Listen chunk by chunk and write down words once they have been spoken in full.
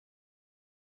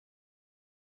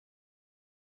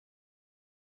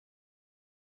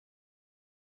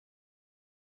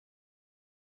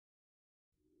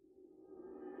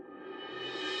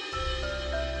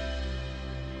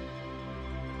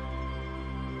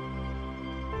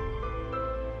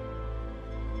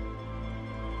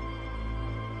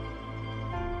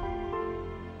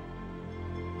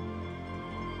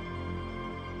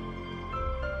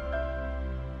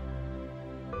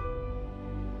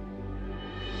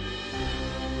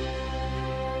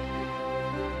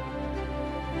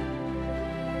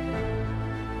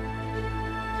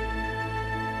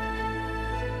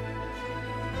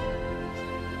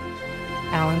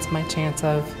balance my chance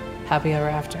of happy ever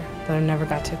after that I never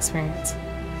got to experience.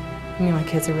 Me and my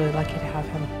kids are really lucky to have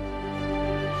him.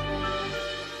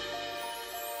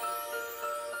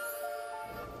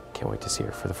 Can't wait to see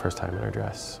her for the first time in her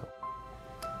dress.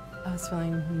 I was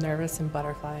feeling nervous and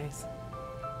butterflies.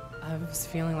 I was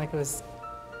feeling like it was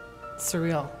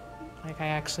surreal, like I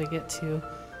actually get to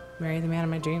marry the man of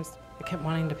my dreams. I kept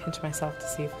wanting to pinch myself to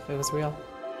see if it was real.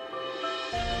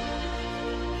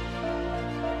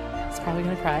 It's probably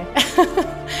gonna cry,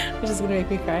 which is gonna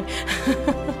make me cry.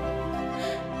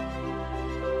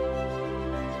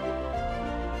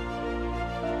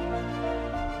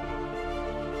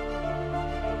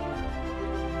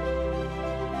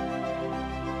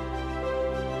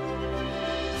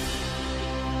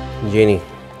 Janie,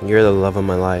 you're the love of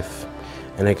my life,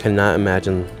 and I cannot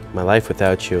imagine my life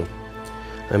without you.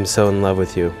 I'm so in love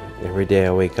with you. Every day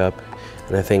I wake up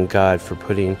and I thank God for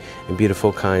putting a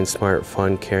beautiful, kind, smart,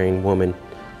 fun, caring woman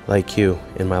like you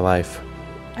in my life.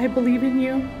 I believe in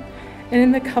you and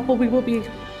in the couple we will be.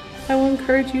 I will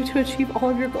encourage you to achieve all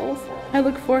of your goals. I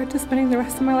look forward to spending the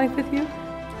rest of my life with you.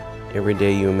 Every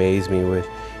day you amaze me with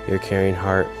your caring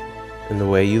heart and the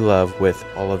way you love with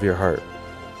all of your heart.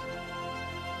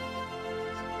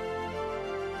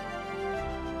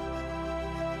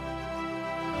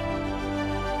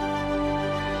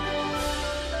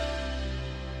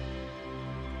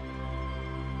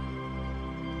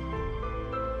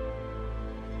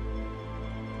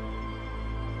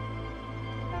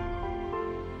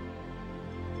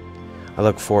 I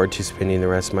look forward to spending the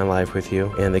rest of my life with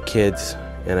you and the kids,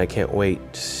 and I can't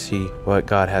wait to see what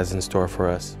God has in store for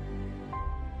us.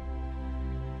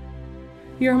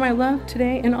 You are my love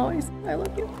today and always. I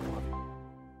love you.